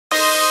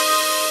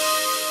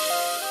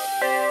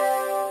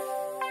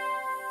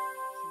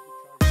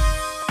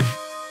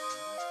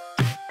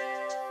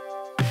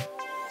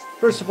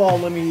First of all,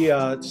 let me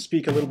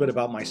speak a little bit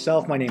about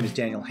myself. My name is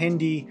Daniel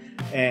Hindi,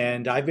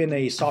 and I've been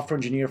a software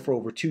engineer for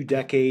over 2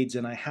 decades,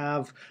 and I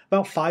have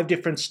about 5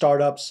 different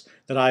startups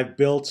that I've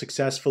built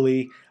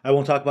successfully. I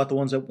won't talk about the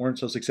ones that weren't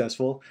so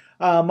successful.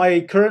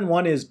 My current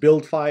one is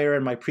BuildFire,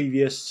 and my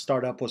previous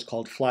startup was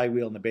called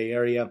Flywheel in the Bay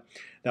Area.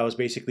 That was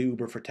basically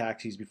Uber for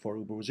taxis before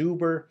Uber was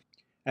Uber.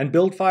 And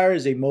BuildFire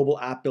is a mobile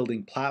app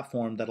building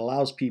platform that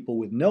allows people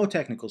with no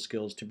technical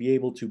skills to be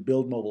able to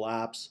build mobile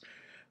apps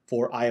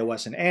for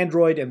iOS and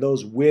Android, and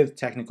those with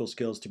technical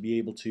skills to be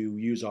able to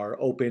use our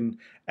open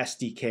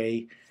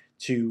SDK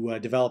to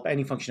develop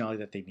any functionality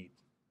that they need.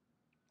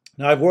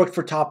 Now, I've worked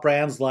for top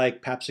brands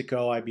like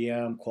PepsiCo,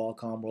 IBM,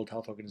 Qualcomm, World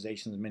Health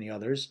Organization, and many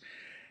others.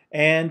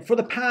 And for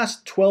the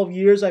past 12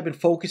 years, I've been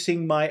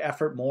focusing my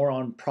effort more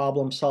on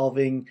problem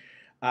solving,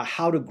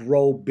 how to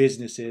grow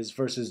businesses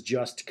versus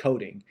just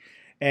coding.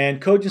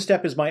 And Code and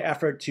Step is my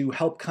effort to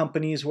help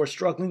companies who are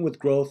struggling with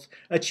growth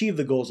achieve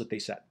the goals that they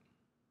set.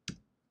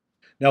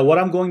 Now, what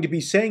I'm going to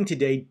be saying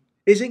today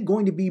isn't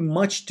going to be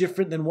much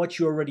different than what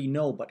you already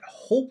know, but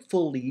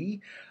hopefully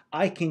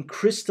I can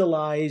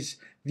crystallize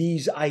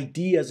these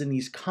ideas and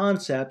these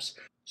concepts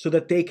so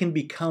that they can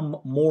become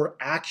more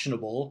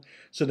actionable,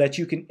 so that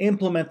you can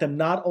implement them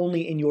not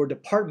only in your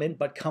department,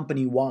 but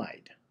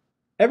company-wide.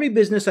 Every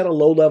business at a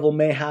low level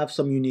may have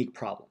some unique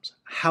problems.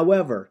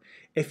 However,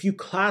 if you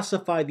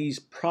classify these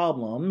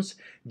problems,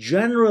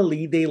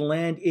 generally they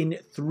land in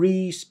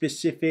 3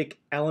 specific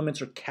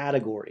elements or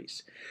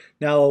categories.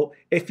 Now,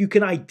 if you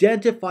can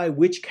identify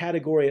which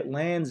category it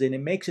lands in,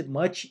 it makes it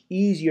much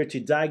easier to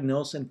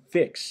diagnose and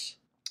fix.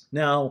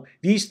 Now,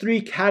 these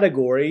 3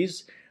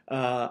 categories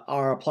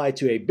are applied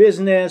to a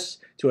business,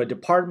 to a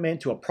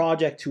department, to a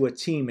project, to a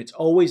team. It's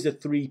always the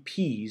 3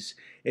 Ps.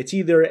 It's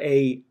either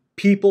a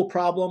people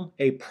problem,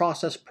 a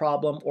process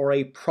problem, or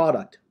a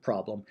product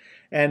problem.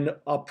 And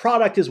a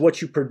product is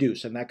what you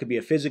produce, and that could be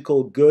a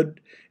physical good,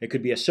 it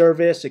could be a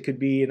service, it could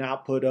be an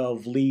output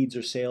of leads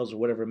or sales or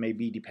whatever it may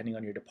be, depending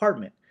on your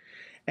department.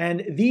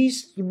 And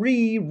these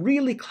 3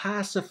 really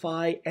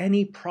classify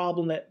any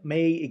problem that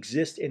may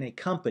exist in a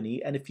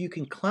company. And if you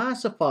can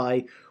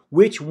classify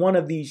which one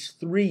of these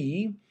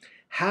 3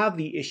 have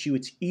the issue,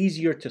 it's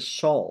easier to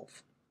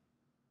solve.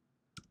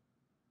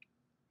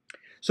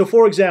 So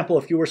for example,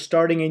 if you were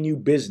starting a new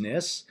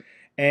business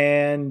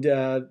and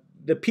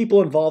the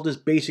people involved is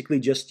basically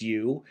just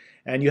you,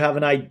 and you have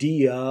an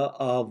idea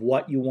of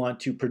what you want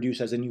to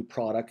produce as a new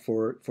product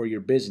for your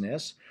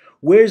business,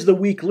 where's the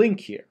weak link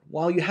here?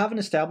 Well, you haven't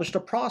established a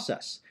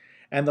process.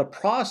 And the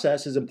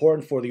process is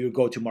important for your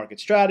go-to-market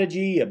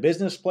strategy, a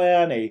business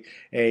plan,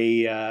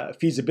 a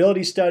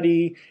feasibility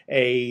study,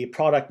 a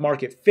product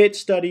market fit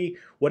study,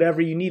 whatever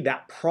you need,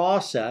 that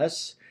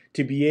process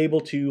to be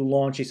able to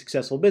launch a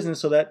successful business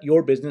so that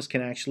your business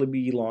can actually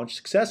be launched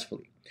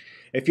successfully.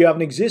 If you have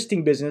an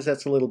existing business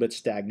that's a little bit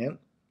stagnant,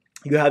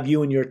 you have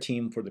you and your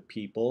team for the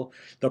people.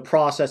 The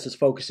process is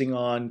focusing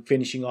on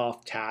finishing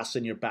off tasks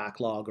in your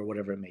backlog or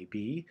whatever it may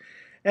be.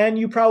 And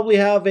you probably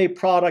have a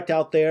product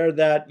out there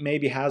that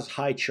maybe has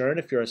high churn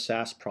if you're a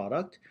SaaS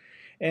product.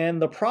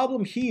 And the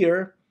problem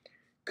here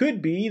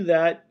could be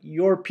that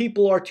your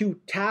people are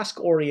too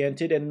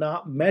task-oriented and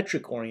not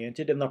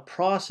metric-oriented, and the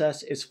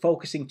process is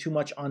focusing too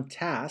much on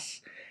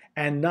tasks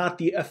and not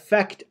the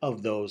effect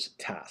of those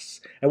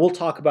tasks. And we'll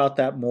talk about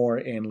that more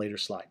in later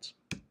slides.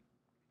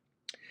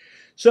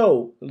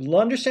 So,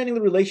 understanding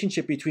the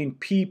relationship between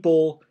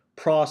people,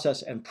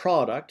 process, and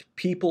product,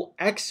 people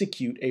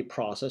execute a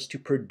process to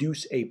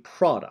produce a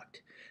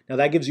product. Now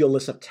that gives you a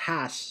list of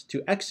tasks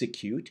to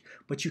execute,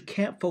 but you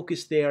can't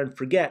focus there and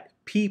forget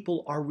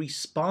people are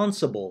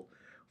responsible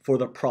for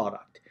the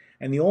product.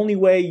 And the only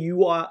way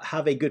you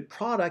have a good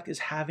product is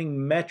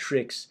having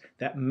metrics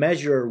that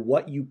measure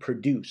what you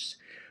produce.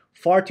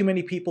 Far too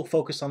many people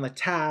focus on the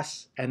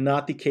tasks and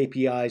not the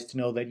KPIs to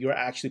know that you're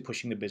actually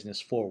pushing the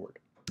business forward.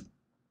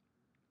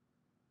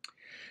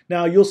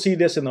 Now you'll see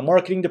this in the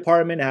marketing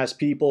department. It has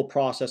people,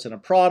 process, and a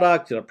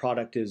product. And a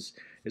product is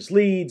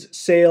leads.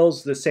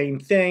 Sales, the same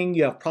thing.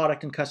 You have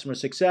product and customer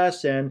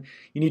success, and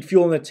you need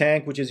fuel in the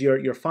tank, which is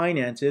your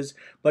finances.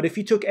 But if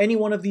you took any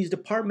one of these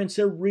departments,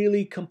 they're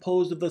really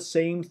composed of the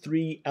same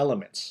 3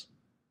 elements.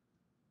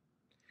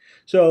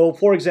 So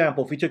for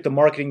example, if we took the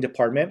marketing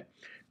department,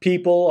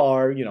 people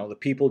are, the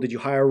people, did you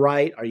hire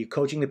right? Are you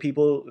coaching the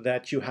people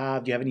that you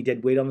have? Do you have any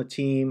dead weight on the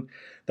team?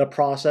 The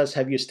process,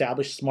 have you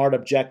established smart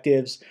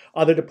objectives?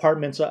 Other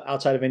departments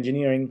outside of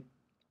engineering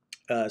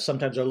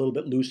sometimes are a little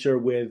bit looser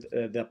with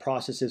the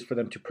processes for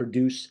them to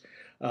produce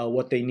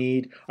what they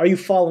need. Are you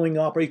following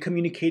up? Are you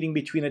communicating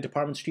between the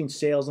departments, between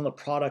sales and the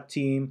product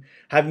team?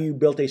 Have you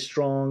built a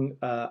strong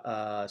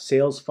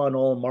sales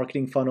funnel,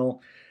 marketing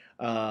funnel?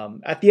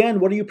 At the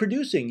end, what are you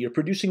producing? You're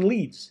producing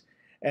leads.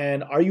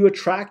 And are you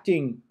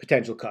attracting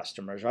potential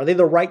customers? Are they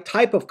the right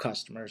type of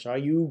customers? Are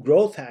you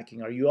growth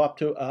hacking? Are you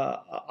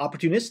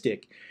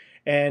opportunistic?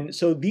 And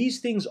so these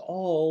things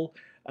all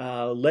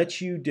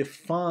let you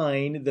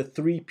define the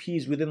 3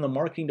 Ps within the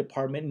marketing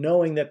department,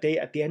 knowing that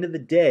at the end of the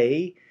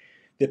day,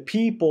 The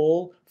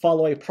people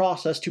follow a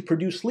process to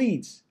produce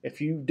leads. If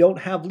you don't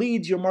have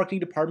leads, your marketing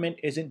department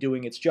isn't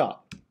doing its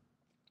job.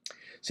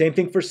 Same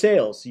thing for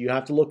sales. You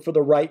have to look for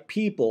the right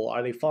people.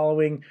 Are they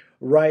following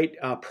right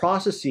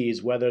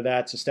processes, whether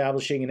that's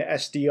establishing an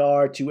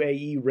SDR to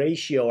AE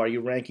ratio? Are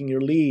you ranking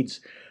your leads?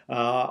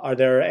 Are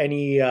there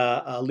any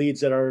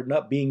leads that are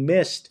not being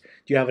missed?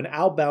 Do you have an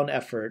outbound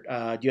effort?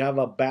 Do you have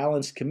a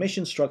balanced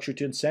commission structure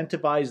to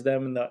incentivize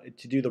them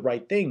to do the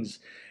right things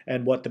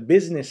and what the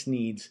business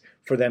needs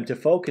for them to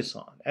focus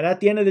on? And at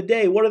the end of the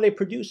day, what are they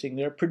producing?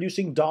 They're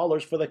producing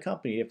dollars for the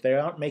company. If they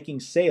aren't making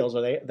sales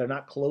or they're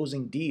not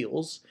closing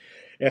deals,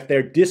 if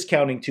they're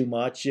discounting too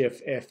much,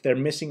 if they're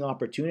missing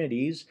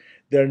opportunities,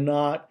 they're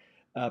not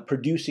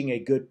producing a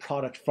good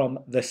product from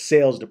the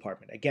sales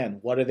department. Again,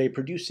 what are they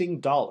producing?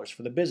 Dollars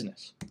for the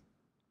business.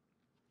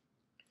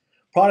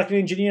 Product and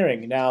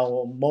engineering.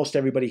 Now, most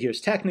everybody here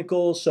is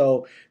technical,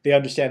 so they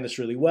understand this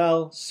really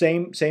well.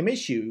 Same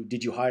issue.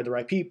 Did you hire the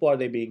right people? Are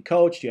they being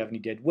coached? Do you have any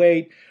dead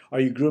weight? Are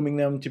you grooming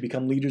them to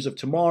become leaders of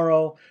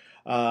tomorrow?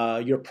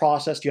 Your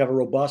process, do you have a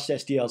robust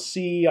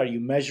SDLC? Are you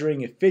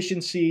measuring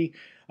efficiency?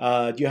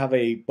 Do you have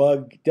a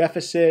bug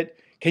deficit?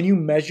 Can you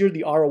measure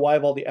the ROI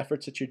of all the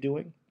efforts that you're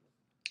doing?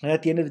 And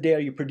at the end of the day, are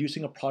you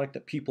producing a product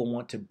that people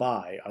want to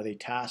buy? Are they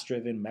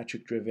task-driven,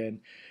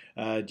 metric-driven?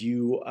 Do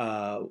you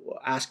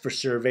ask for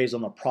surveys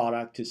on the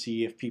product to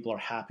see if people are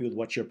happy with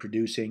what you're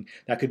producing?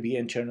 That could be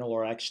internal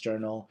or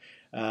external.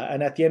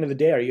 And at the end of the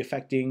day, are you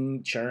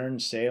affecting churn,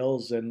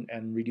 sales,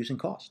 and reducing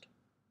cost?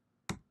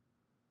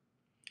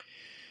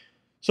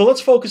 So let's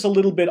focus a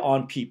little bit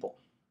on people.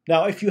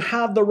 Now, if you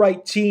have the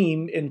right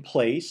team in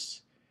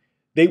place,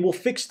 they will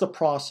fix the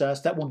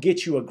process that will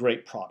get you a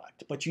great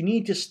product. But you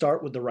need to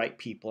start with the right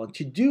people. And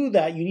to do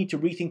that, you need to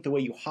rethink the way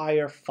you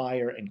hire,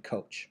 fire, and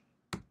coach.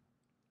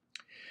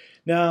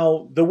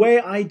 Now, the way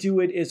I do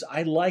it is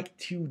I like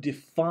to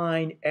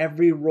define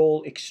every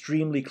role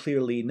extremely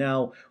clearly.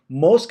 Now,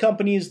 most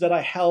companies that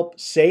I help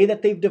say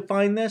that they've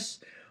defined this,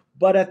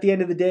 but at the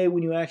end of the day,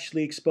 when you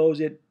actually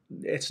expose it,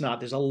 it's not.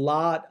 There's a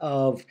lot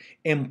of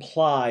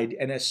implied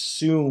and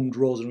assumed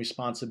roles and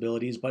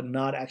responsibilities, but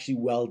not actually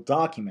well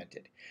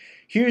documented.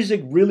 Here's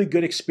a really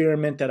good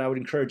experiment that I would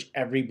encourage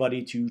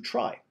everybody to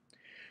try.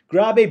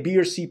 Grab a B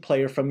or C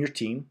player from your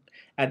team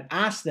and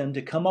ask them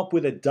to come up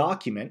with a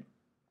document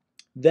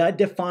that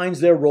defines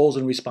their roles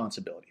and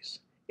responsibilities.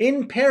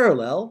 In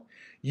parallel,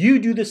 you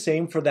do the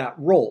same for that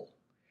role.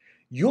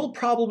 You'll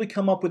probably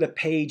come up with a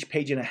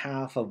page and a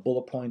half of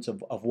bullet points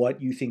of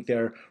what you think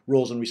their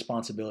roles and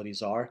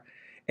responsibilities are.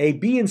 A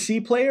B and C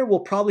player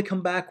will probably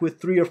come back with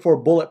 3 or 4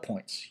 bullet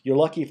points. You're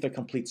lucky if they're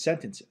complete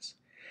sentences.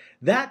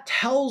 That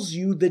tells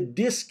you the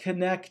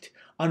disconnect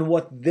on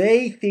what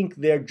they think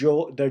their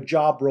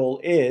job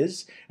role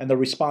is and the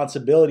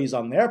responsibilities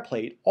on their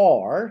plate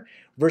are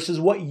versus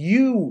what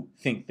you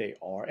think they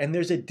are. And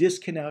there's a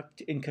disconnect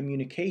in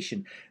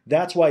communication.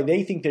 That's why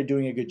they think they're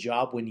doing a good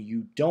job when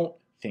you don't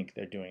think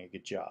they're doing a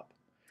good job.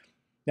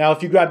 Now,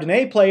 if you grabbed an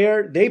A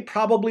player, they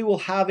probably will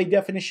have a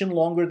definition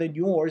longer than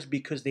yours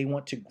because they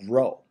want to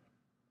grow.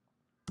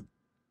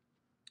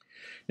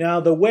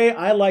 Now, the way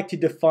I like to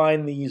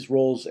define these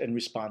roles and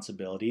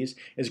responsibilities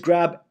is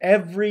grab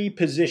every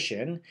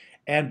position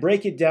and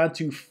break it down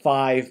to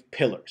 5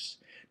 pillars.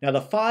 Now,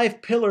 the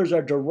 5 pillars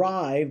are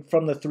derived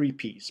from the 3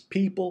 Ps: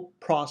 people,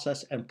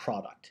 process, and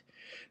product.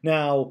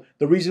 Now,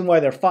 the reason why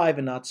they're 5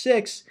 and not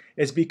 6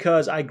 is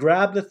because I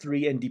grab the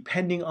 3, and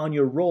depending on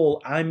your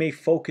role, I may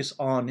focus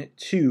on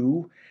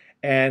 2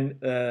 and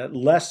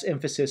less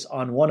emphasis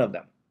on one of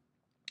them.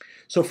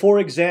 So, for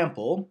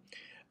example,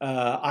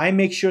 I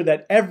make sure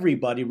that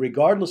everybody,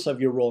 regardless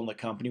of your role in the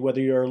company, whether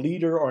you're a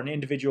leader or an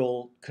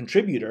individual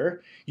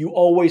contributor, you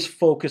always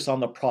focus on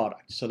the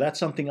product. So that's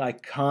something I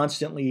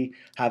constantly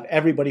have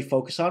everybody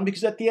focus on,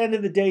 because at the end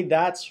of the day,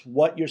 that's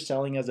what you're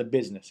selling as a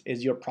business,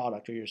 is your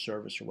product or your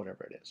service or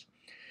whatever it is.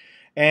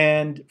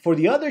 And for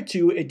the other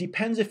 2, it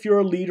depends if you're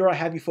a leader. I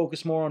have you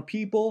focus more on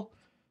people.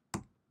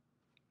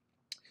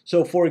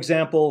 So for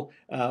example,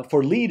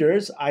 for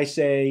leaders, I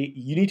say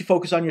you need to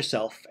focus on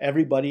yourself.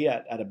 Everybody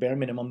at a bare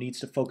minimum needs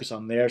to focus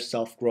on their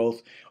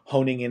self-growth,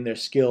 honing in their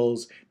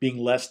skills, being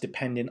less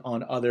dependent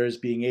on others,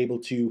 being able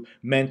to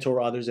mentor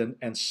others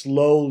and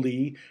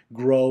slowly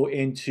grow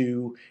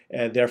into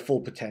their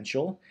full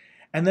potential.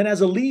 And then as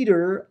a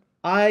leader,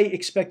 I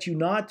expect you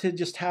not to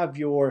just have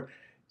your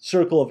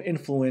circle of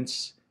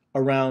influence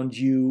around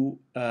you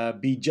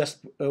be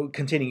just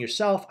containing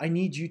yourself. I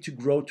need you to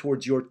grow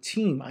towards your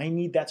team. I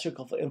need that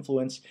circle of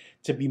influence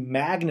to be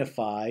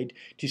magnified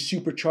to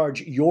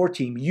supercharge your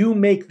team. You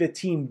make the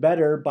team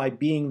better by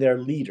being their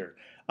leader.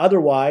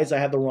 Otherwise, I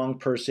have the wrong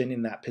person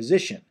in that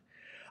position.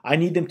 I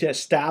need them to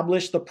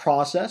establish the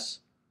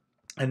process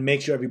and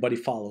make sure everybody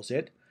follows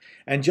it.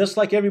 And just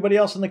like everybody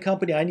else in the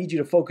company, I need you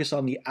to focus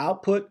on the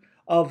output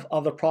of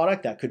the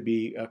product. That could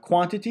be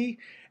quantity,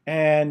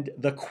 and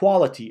the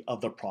quality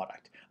of the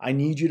product. I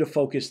need you to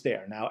focus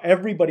there. Now,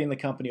 everybody in the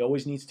company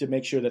always needs to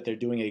make sure that they're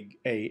doing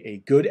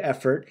a good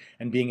effort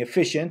and being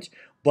efficient,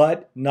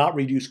 but not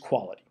reduce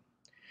quality.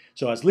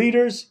 So as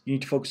leaders, you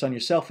need to focus on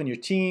yourself and your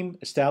team,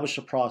 establish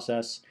a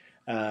process,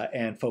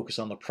 and focus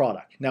on the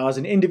product. Now, as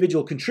an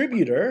individual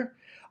contributor,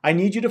 I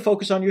need you to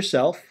focus on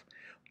yourself,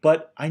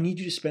 but I need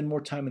you to spend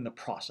more time in the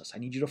process. I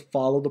need you to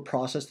follow the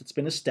process that's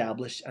been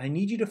established, and I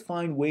need you to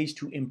find ways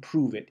to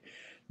improve it.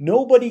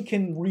 Nobody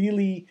can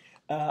really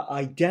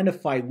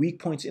identify weak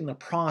points in the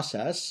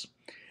process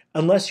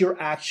unless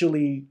you're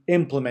actually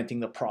implementing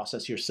the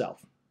process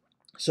yourself.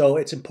 So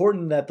it's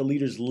important that the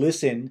leaders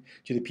listen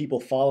to the people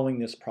following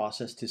this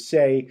process to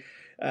say,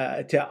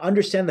 to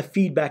understand the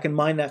feedback and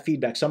mind that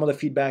feedback. Some of the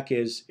feedback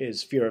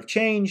is fear of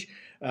change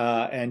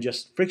and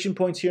just friction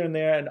points here and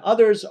there, and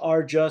others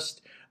are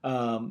just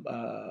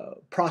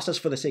process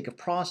for the sake of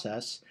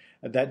process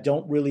that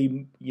don't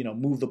really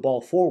move the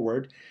ball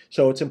forward.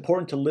 So it's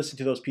important to listen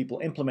to those people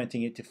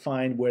implementing it to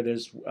find where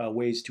there's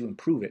ways to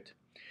improve it.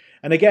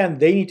 And again,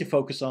 they need to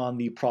focus on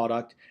the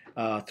product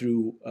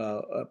through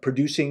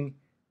producing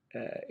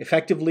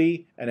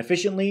effectively and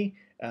efficiently,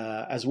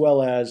 as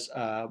well as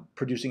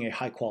producing a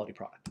high quality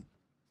product.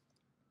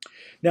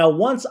 Now,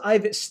 once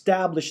I've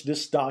established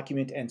this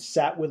document and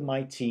sat with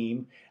my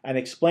team and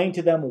explained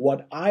to them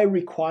what I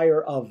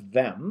require of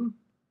them,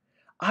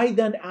 I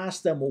then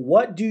ask them,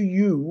 what do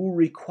you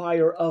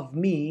require of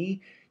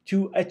me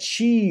to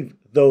achieve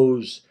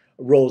those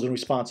roles and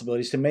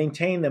responsibilities, to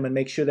maintain them and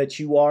make sure that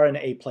you are an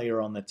A player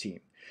on the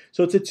team?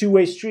 So it's a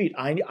two-way street.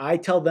 I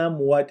tell them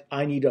what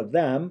I need of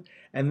them,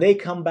 and they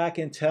come back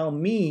and tell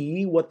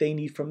me what they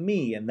need from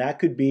me. And that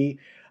could be,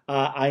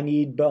 I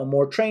need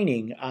more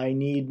training, I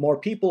need more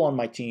people on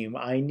my team,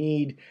 I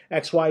need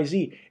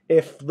XYZ.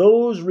 If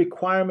those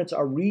requirements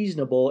are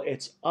reasonable,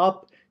 it's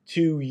up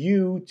to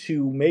you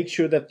to make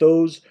sure that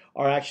those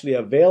are actually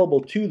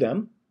available to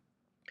them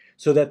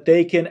so that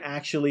they can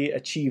actually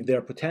achieve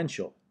their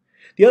potential.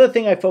 The other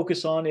thing I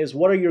focus on is,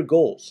 what are your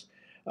goals?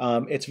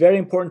 It's very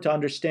important to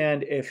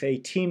understand if a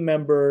team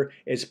member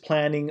is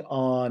planning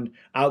on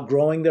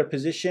outgrowing their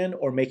position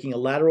or making a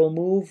lateral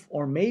move,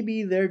 or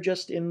maybe they're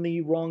just in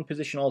the wrong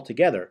position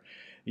altogether.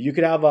 You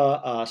could have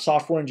a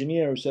software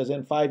engineer who says,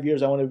 in 5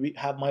 years I want to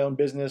have my own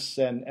business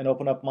and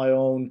open up my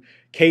own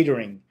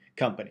catering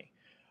company.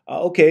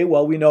 Okay,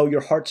 well, we know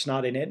your heart's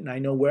not in it, and I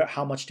know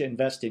how much to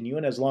invest in you,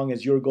 and as long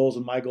as your goals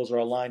and my goals are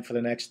aligned for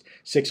the next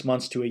 6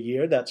 months to a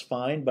year, that's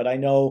fine, but I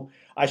know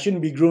I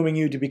shouldn't be grooming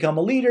you to become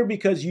a leader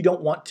because you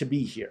don't want to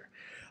be here.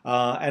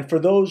 And for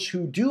those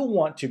who do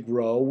want to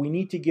grow, we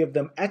need to give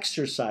them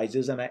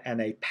exercises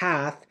and a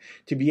path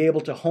to be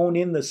able to hone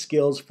in the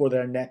skills for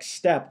their next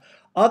step.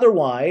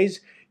 Otherwise,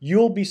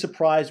 you'll be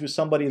surprised with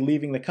somebody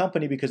leaving the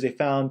company because they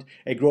found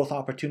a growth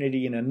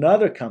opportunity in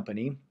another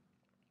company,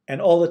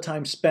 and all the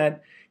time spent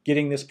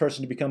getting this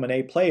person to become an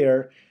A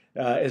player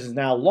is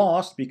now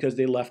lost because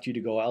they left you to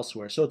go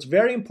elsewhere. So it's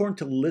very important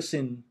to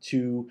listen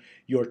to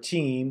your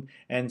team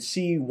and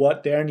see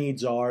what their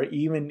needs are,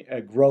 even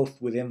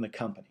growth within the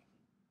company.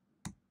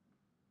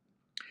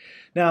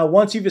 Now,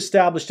 once you've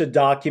established a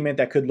document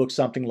that could look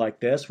something like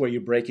this, where you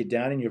break it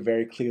down and you're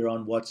very clear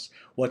on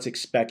what's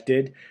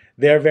expected,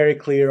 they're very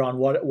clear on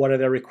what are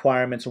their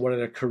requirements and what are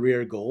their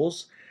career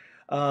goals.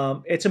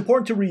 It's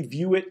important to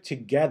review it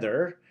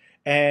together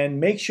and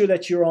make sure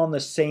that you're on the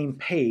same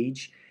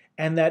page,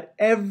 and that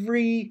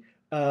every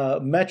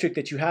metric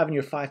that you have in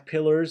your 5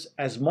 pillars,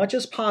 as much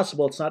as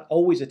possible, it's not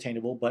always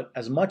attainable, but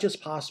as much as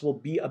possible,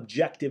 be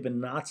objective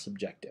and not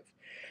subjective.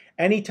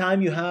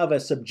 Anytime you have a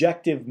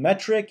subjective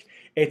metric,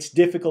 it's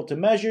difficult to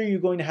measure. You're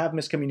going to have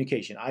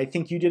miscommunication. I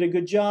think you did a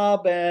good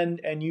job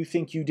and you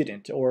think you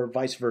didn't, or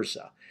vice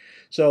versa.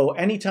 So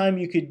anytime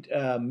you could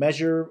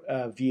measure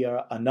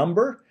via a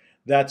number,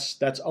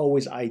 that's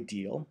always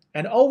ideal.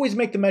 And always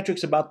make the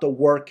metrics about the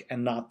work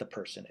and not the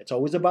person. It's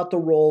always about the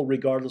role,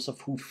 regardless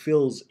of who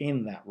fills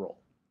in that role.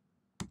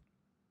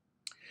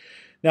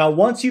 Now,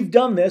 once you've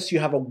done this, you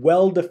have a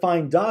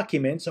well-defined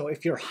document. So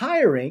if you're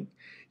hiring,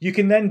 you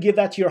can then give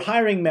that to your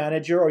hiring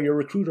manager or your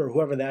recruiter or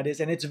whoever that is,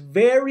 and it's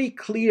very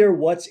clear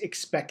what's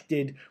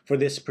expected for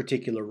this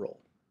particular role.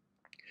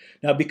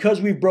 Now, because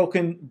we've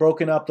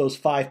broken up those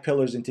 5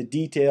 pillars into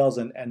details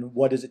and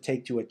what does it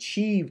take to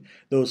achieve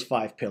those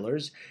 5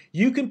 pillars,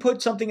 you can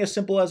put something as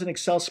simple as an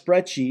Excel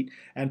spreadsheet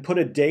and put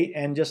a date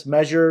and just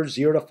measure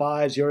 0 to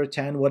 5, 0 to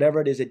 10, whatever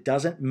it is, it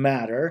doesn't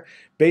matter,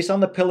 based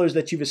on the pillars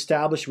that you've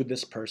established with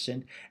this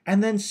person,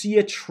 and then see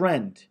a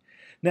trend.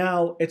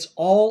 Now, it's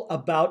all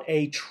about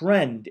a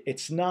trend.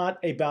 It's not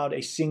about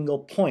a single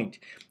point.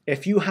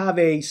 If you have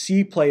a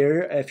C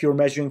player, if you're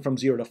measuring from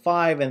 0 to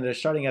 5 and they're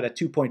starting at a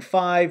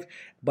 2.5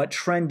 but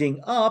trending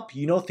up,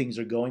 you know things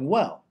are going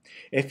well.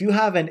 If you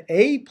have an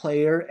A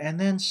player and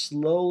then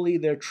slowly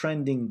they're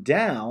trending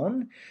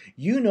down,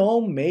 you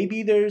know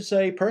maybe there's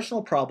a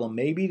personal problem.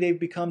 Maybe they've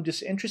become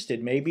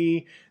disinterested.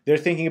 Maybe they're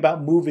thinking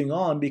about moving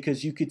on,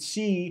 because you could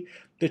see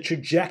the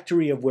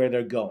trajectory of where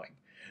they're going.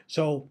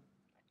 So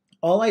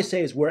all I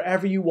say is,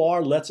 wherever you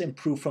are, let's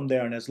improve from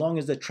there. And as long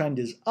as the trend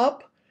is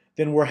up,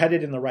 then we're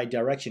headed in the right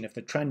direction. If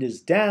the trend is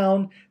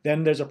down,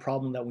 then there's a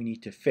problem that we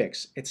need to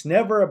fix. It's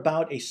never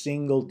about a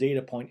single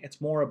data point.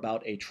 It's more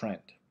about a trend.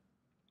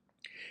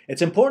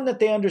 It's important that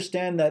they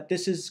understand that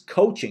this is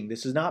coaching.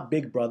 This is not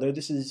Big Brother.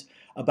 This is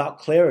about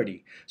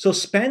clarity. So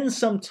spend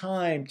some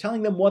time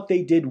telling them what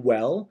they did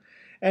well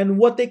and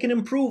what they can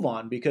improve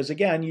on. Because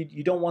again,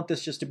 you don't want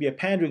this just to be a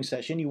pandering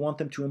session. You want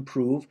them to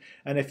improve.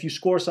 And if you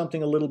score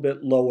something a little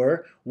bit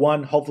lower,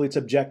 one, hopefully it's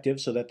objective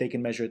so that they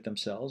can measure it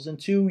themselves. And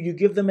two, you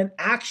give them an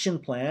action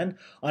plan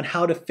on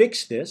how to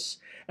fix this.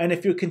 And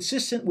if you're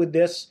consistent with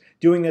this,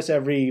 doing this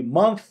every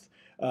month,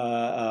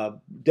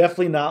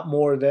 definitely not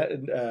more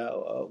than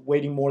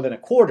waiting more than a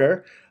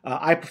quarter.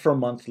 I prefer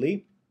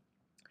monthly.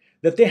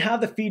 That they have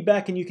the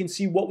feedback and you can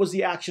see what was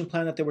the action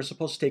plan that they were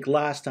supposed to take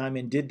last time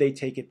and did they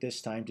take it this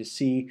time to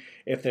see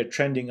if they're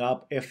trending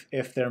up,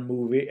 if they're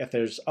moving, if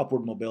there's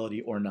upward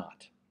mobility or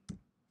not.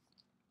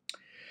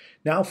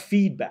 Now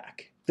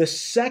feedback. The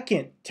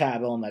second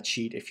tab on that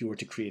sheet, if you were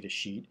to create a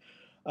sheet,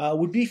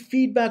 would be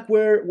feedback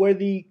where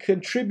the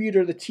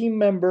contributor, the team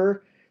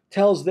member,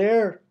 tells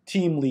their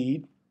team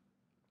lead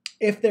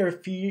if they're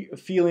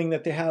feeling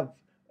that they have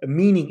a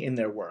meaning in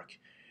their work.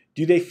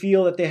 Do they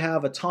feel that they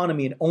have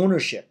autonomy and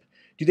ownership?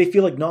 Do they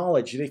feel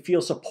acknowledged? Do they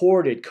feel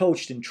supported,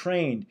 coached, and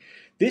trained?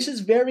 This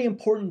is very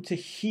important to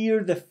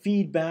hear the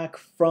feedback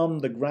from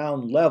the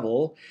ground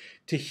level,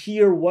 to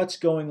hear what's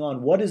going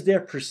on. What is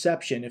their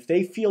perception? If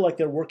they feel like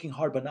they're working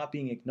hard but not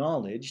being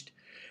acknowledged,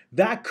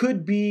 that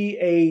could be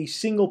a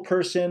single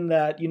person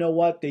that, you know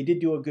what, they did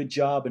do a good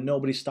job and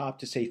nobody stopped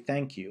to say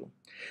thank you.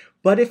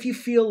 But if you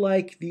feel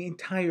like the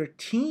entire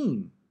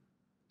team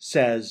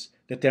says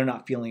that they're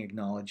not feeling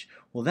acknowledged,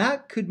 well,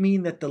 that could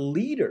mean that the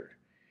leader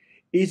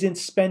isn't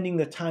spending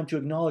the time to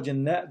acknowledge.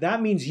 And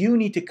that means you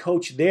need to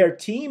coach their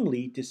team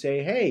lead to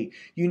say, hey,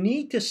 you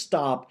need to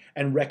stop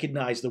and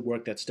recognize the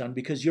work that's done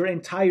because your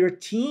entire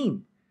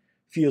team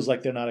feels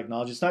like they're not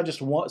acknowledged. It's not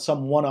just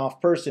some one-off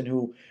person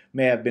who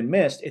may have been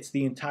missed. It's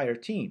the entire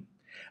team.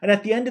 And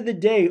at the end of the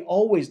day,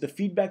 always the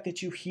feedback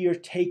that you hear,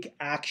 take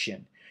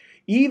action.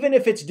 Even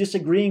if it's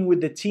disagreeing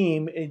with the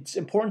team, it's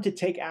important to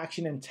take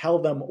action and tell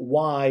them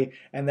why,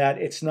 and that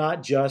it's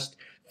not just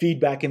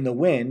feedback in the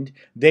wind.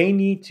 They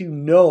need to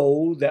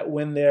know that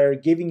when they're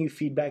giving you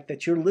feedback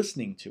that you're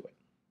listening to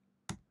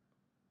it.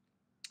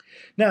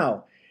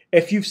 Now,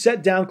 if you've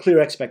set down clear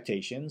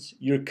expectations,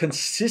 you're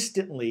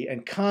consistently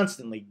and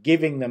constantly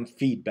giving them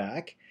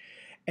feedback,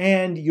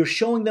 and you're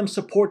showing them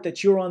support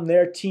that you're on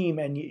their team,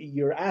 and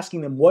you're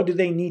asking them what do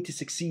they need to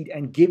succeed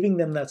and giving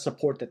them that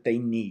support that they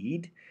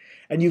need,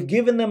 and you've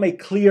given them a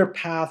clear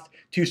path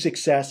to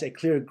success, a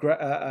clear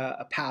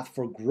path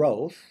for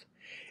growth.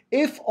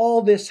 If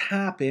all this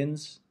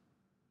happens,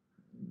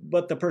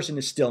 but the person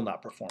is still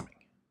not performing.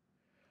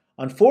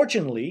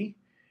 Unfortunately,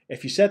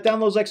 if you set down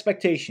those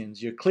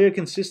expectations, you're clear,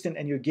 consistent,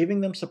 and you're giving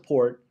them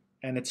support,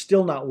 and it's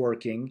still not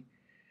working,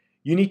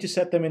 you need to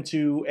set them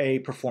into a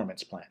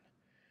performance plan.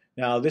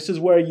 Now, this is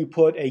where you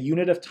put a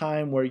unit of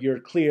time where you're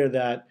clear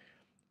that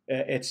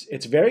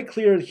it's very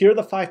clear, here are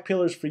the 5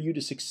 pillars for you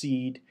to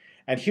succeed,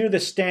 and here are the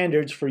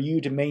standards for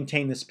you to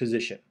maintain this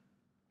position.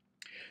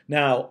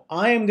 Now,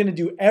 I am going to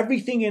do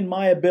everything in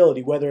my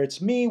ability, whether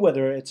it's me,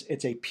 whether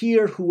it's a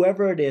peer,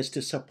 whoever it is,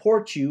 to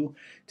support you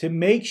to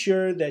make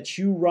sure that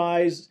you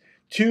rise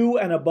to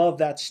and above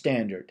that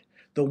standard.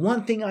 The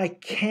one thing I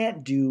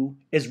can't do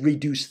is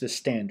reduce the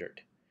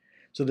standard.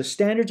 So the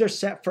standards are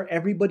set for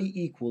everybody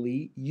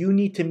equally. You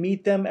need to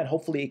meet them and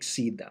hopefully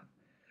exceed them.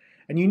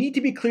 And you need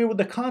to be clear with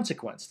the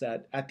consequence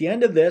that at the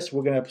end of this,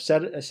 we're going to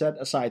set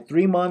aside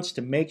 3 months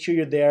to make sure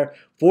you're there.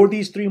 For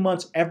these 3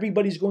 months,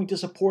 everybody's going to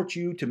support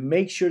you to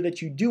make sure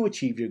that you do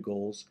achieve your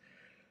goals.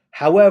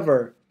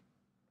 However,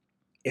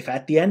 if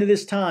at the end of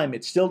this time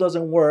it still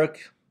doesn't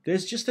work,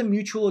 there's just a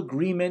mutual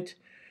agreement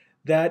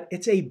that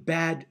it's a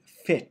bad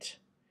fit.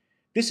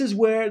 This is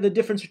where the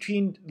difference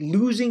between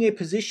losing a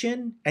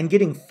position and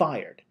getting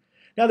fired.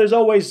 Now, there's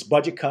always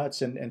budget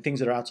cuts and things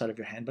that are outside of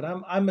your hand, but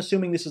I'm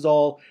assuming this is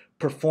all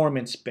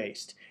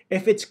performance-based.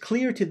 If it's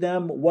clear to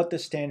them what the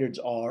standards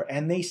are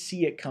and they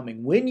see it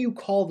coming, when you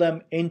call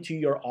them into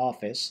your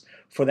office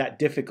for that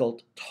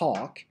difficult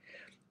talk,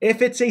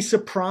 if it's a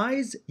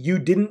surprise, you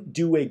didn't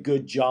do a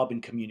good job in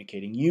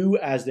communicating. You,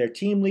 as their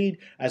team lead,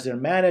 as their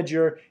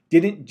manager,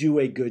 didn't do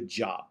a good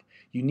job.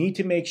 You need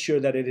to make sure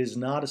that it is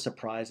not a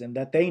surprise and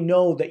that they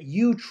know that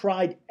you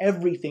tried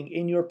everything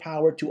in your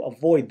power to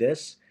avoid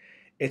this.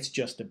 It's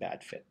just a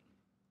bad fit.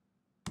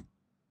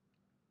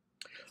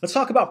 Let's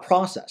talk about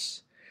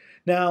process.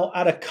 Now,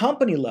 at a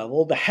company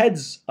level, the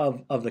heads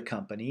of the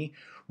company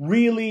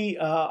really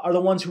are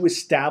the ones who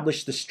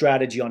establish the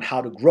strategy on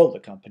how to grow the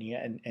company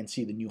and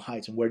see the new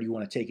heights and where do you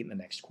want to take it in the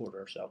next quarter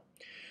or so.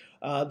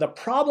 The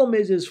problem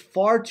is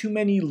far too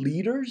many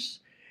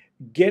leaders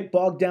get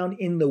bogged down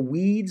in the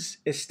weeds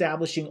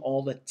establishing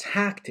all the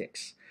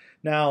tactics.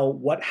 Now,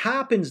 what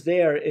happens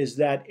there is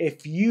that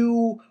if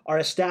you are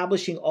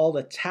establishing all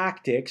the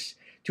tactics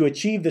to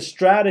achieve the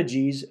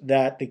strategies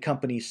that the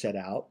company set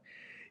out,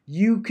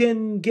 you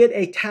can get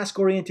a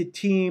task-oriented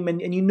team,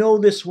 and you know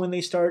this when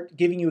they start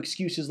giving you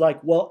excuses like,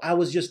 well, I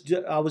was just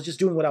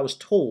doing what I was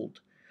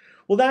told.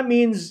 Well, that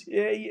means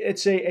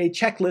it's a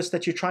checklist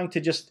that you're trying to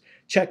just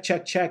check,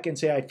 check, check, and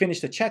say I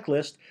finished a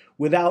checklist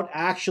without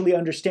actually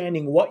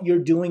understanding what you're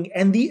doing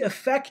and the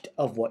effect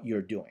of what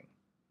you're doing.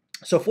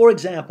 So for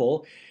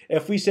example,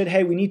 if we said,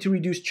 hey, we need to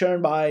reduce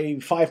churn by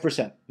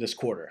 5% this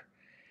quarter,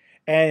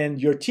 and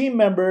your team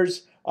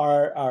members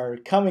are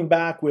coming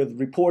back with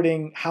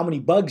reporting how many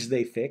bugs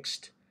they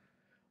fixed.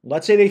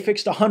 Let's say they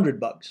fixed 100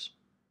 bugs.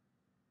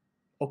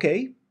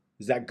 Okay,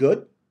 is that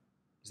good?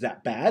 Is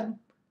that bad?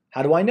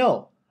 How do I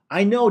know?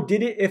 I know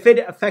if it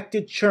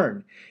affected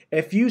churn.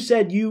 If you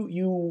said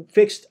you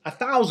fixed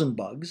 1,000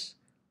 bugs,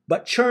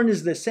 but churn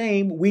is the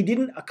same, we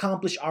didn't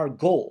accomplish our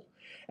goal.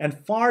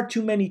 And far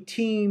too many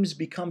teams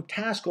become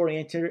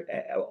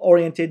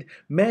task-oriented,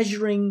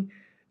 measuring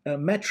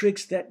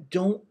metrics that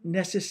don't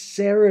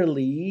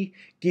necessarily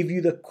give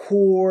you the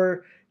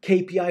core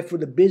KPI for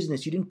the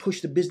business. You didn't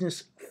push the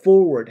business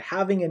forward.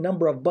 Having a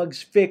number of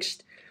bugs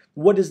fixed,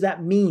 what does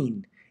that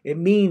mean? It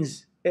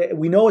means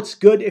we know it's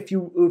good if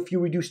you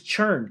reduce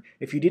churn.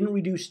 If you didn't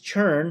reduce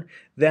churn,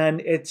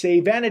 then it's a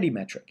vanity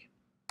metric.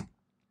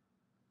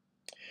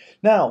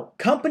 Now,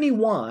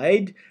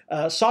 company-wide,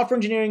 software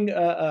engineering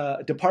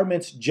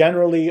departments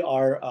generally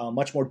are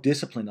much more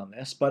disciplined on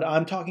this, but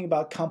I'm talking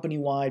about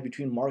company-wide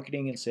between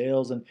marketing and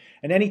sales and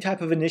any type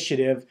of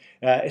initiative,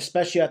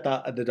 especially at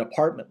the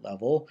department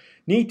level,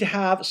 need to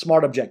have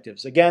SMART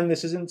objectives. Again,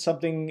 this isn't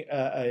something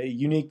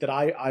unique that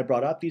I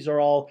brought up. These are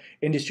all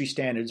industry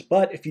standards,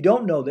 but if you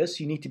don't know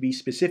this, you need to be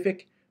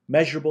specific,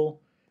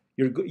 measurable.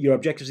 Your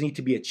objectives need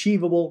to be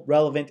achievable,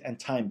 relevant, and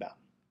time-bound.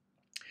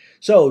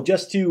 So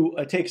just to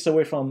take us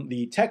away from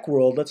the tech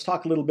world, let's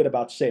talk a little bit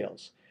about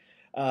sales.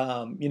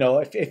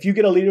 If you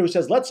get a leader who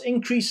says, let's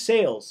increase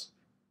sales,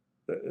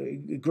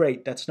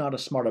 great, that's not a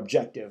SMART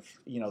objective.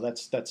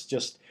 That's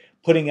just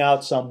putting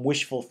out some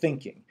wishful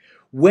thinking.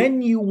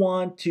 When you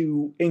want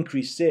to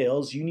increase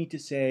sales, you need to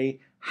say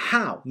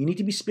how. You need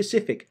to be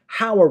specific.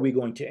 How are we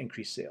going to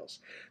increase sales?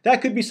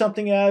 That could be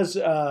something as,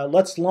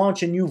 let's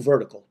launch a new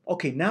vertical.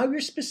 Okay, now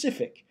you're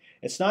specific.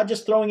 It's not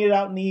just throwing it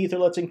out in the ether,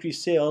 let's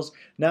increase sales.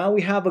 Now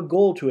we have a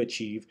goal to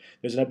achieve.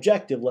 There's an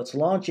objective, let's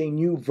launch a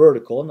new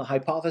vertical, and the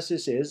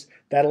hypothesis is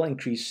that'll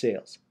increase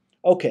sales.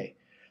 Okay,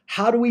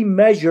 how do we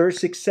measure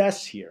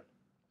success here?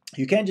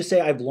 You can't just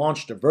say I've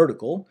launched a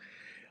vertical.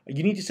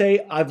 You need to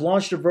say I've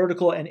launched a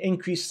vertical and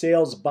increased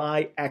sales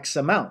by X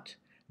amount.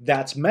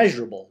 That's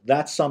measurable.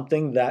 That's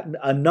something that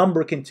a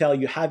number can tell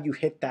you, have you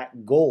hit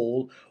that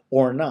goal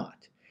or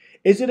not?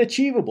 Is it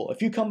achievable?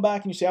 If you come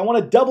back and you say, I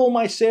want to double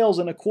my sales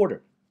in a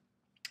quarter.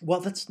 Well,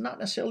 that's not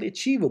necessarily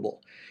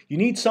achievable. You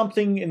need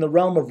something in the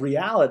realm of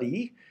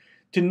reality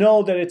to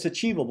know that it's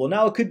achievable.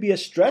 Now, it could be a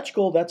stretch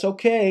goal. That's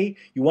okay.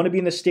 You want to be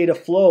in a state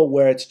of flow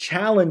where it's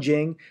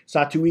challenging, it's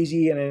not too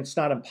easy, and it's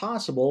not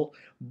impossible,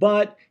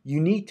 but you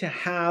need to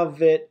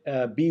have it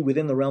be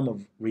within the realm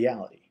of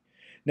reality.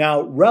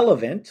 Now,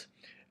 relevant.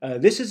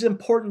 This is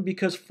important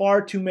because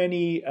far too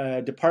many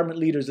department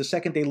leaders, the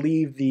second they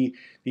leave the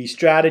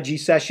strategy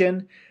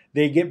session,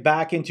 they get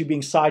back into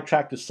being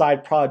sidetracked to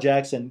side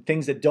projects and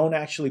things that don't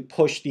actually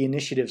push the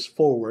initiatives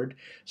forward.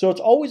 So it's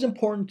always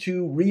important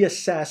to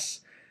reassess,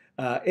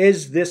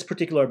 is this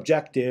particular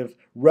objective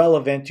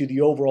relevant to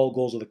the overall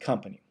goals of the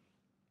company?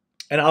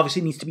 And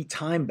obviously it needs to be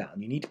time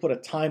bound. You need to put a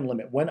time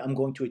limit when I'm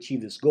going to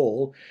achieve this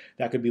goal.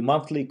 That could be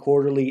monthly,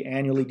 quarterly,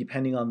 annually,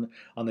 depending on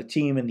the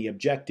team and the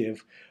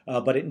objective.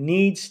 But it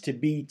needs to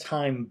be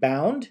time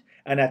bound.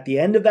 And at the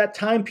end of that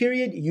time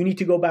period, you need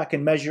to go back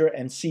and measure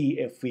and see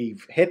if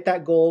we've hit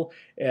that goal.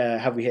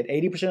 Have we hit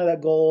 80% of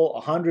that goal,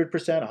 100%,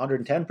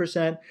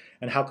 110%,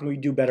 and how can we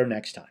do better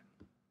next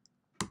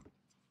time?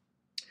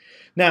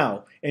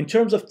 Now, in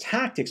terms of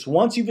tactics,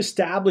 once you've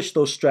established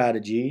those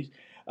strategies,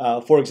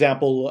 for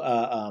example,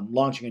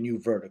 launching a new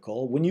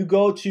vertical, when you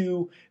go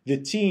to the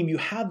team, you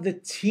have the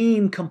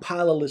team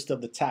compile a list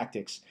of the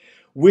tactics.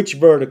 Which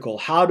vertical?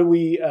 How do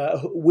we?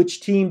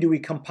 Which team do we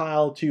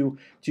compile to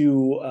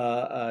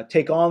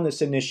take on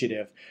this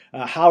initiative?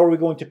 How are we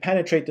going to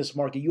penetrate this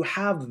market? You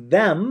have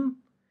them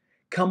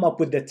come up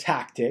with the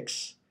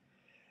tactics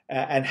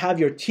and have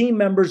your team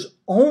members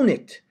own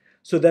it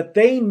so that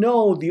they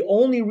know the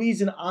only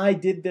reason I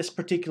did this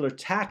particular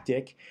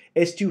tactic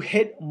is to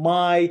hit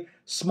my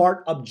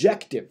SMART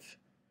objective.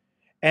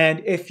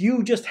 And if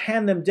you just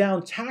hand them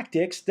down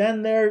tactics,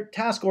 then they're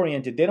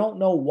task-oriented. They don't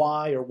know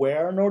why or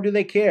where, nor do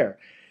they care.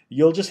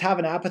 You'll just have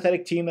an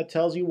apathetic team that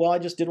tells you, well, I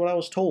just did what I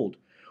was told.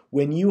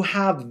 When you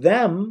have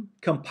them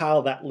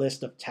compile that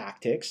list of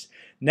tactics,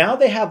 now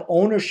they have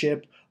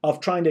ownership of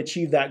trying to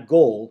achieve that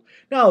goal.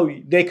 Now,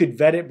 they could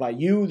vet it by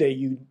you.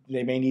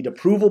 They may need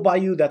approval by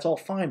you. That's all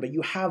fine. But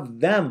you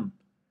have them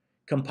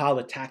compile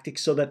the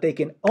tactics so that they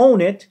can own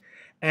it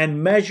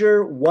and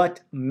measure what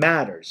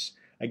matters.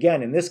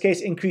 Again, in this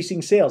case,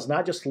 increasing sales,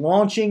 not just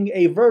launching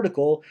a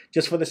vertical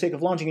just for the sake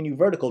of launching a new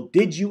vertical.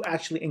 Did you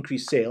actually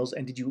increase sales,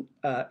 and did you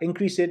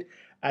increase it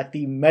at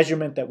the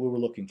measurement that we were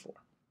looking for?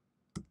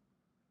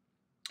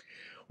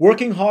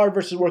 Working hard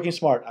versus working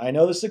smart. I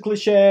know this is a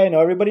cliche, I know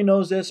everybody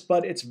knows this,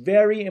 but it's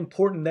very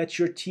important that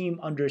your team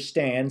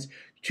understands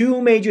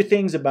two major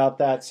things about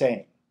that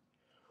saying.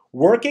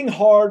 Working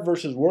hard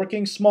versus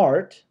working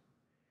smart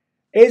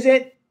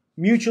isn't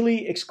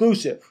mutually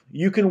exclusive.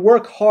 You can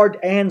work hard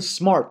and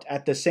smart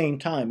at the same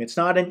time. It's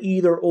not an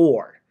either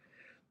or.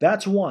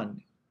 That's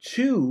one.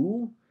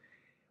 Two,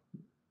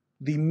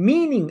 the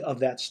meaning of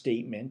that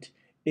statement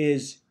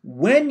is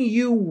when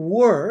you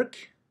work,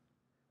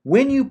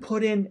 when you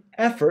put in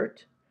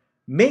effort,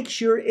 make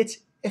sure it's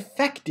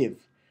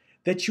effective,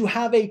 that you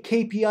have a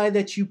KPI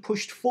that you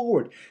pushed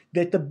forward,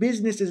 that the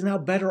business is now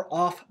better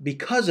off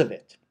because of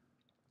it.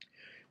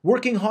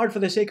 Working hard for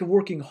the sake of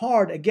working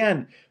hard,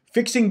 again,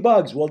 fixing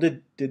bugs. Well,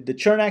 did the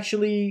churn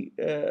actually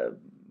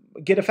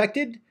get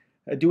affected?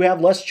 Do we have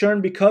less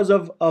churn because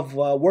of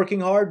working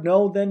hard?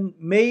 No, then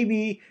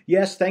maybe,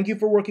 yes, thank you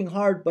for working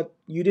hard, but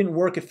you didn't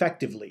work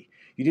effectively.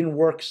 You didn't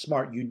work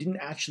smart. You didn't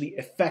actually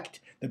affect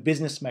the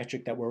business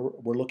metric that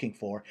we're looking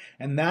for.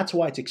 And that's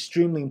why it's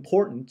extremely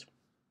important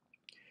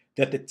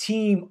that the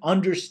team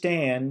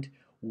understand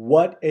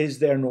what is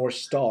their North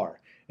Star.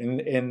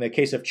 In the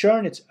case of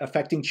churn, it's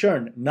affecting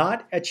churn.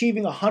 Not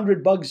achieving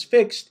 100 bugs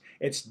fixed,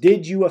 it's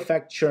did you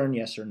affect churn,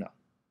 yes or no?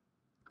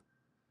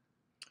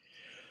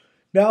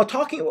 Now,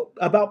 talking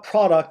about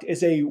product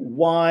is a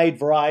wide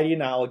variety.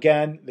 Now,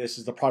 again, this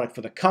is the product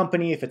for the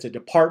company. If it's a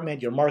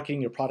department, your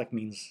marketing, your product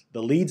means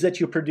the leads that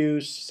you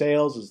produce.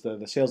 Sales is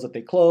the sales that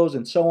they close,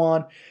 and so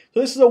on.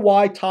 So this is a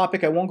wide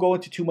topic. I won't go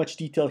into too much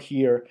detail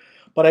here,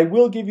 but I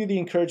will give you the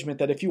encouragement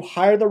that if you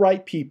hire the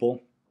right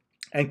people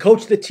and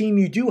coach the team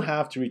you do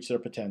have to reach their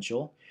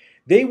potential,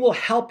 they will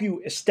help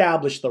you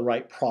establish the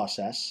right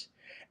process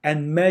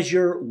and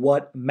measure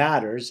what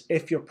matters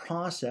if your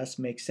process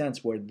makes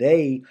sense, where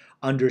they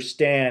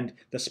understand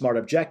the SMART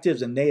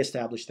objectives and they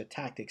establish the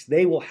tactics.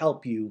 They will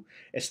help you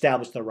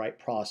establish the right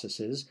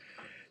processes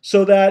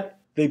so that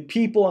the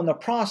people in the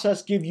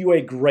process give you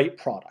a great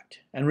product.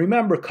 And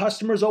remember,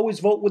 customers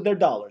always vote with their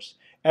dollars.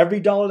 Every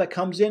dollar that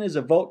comes in is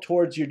a vote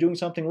towards you're doing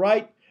something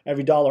right.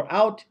 Every dollar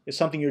out is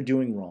something you're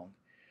doing wrong.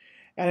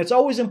 And it's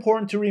always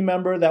important to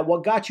remember that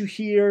what got you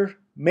here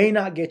may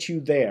not get you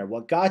there.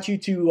 What got you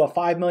to a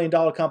 $5 million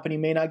company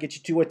may not get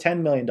you to a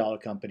 $10 million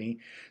company.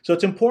 So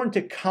it's important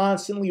to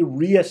constantly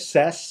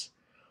reassess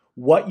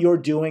what you're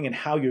doing and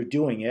how you're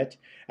doing it,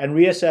 and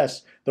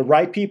reassess the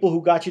right people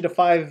who got you to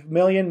 5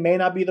 million may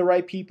not be the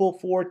right people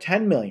for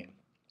 10 million.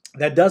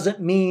 That doesn't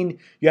mean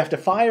you have to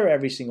fire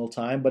every single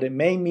time, but it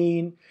may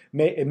mean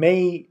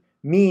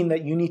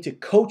that you need to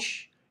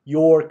coach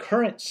your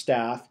current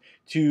staff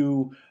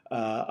to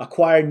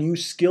acquire new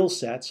skill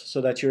sets so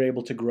that you're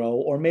able to grow,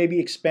 or maybe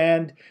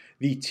expand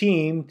the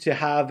team to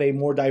have a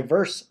more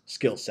diverse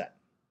skill set.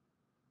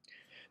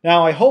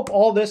 Now, I hope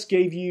all this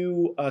gave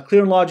you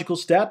clear and logical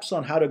steps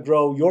on how to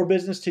grow your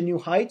business to new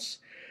heights.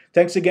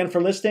 Thanks again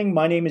for listening.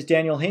 My name is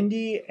Daniel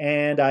Hindi,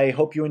 and I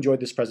hope you enjoyed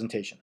this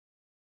presentation.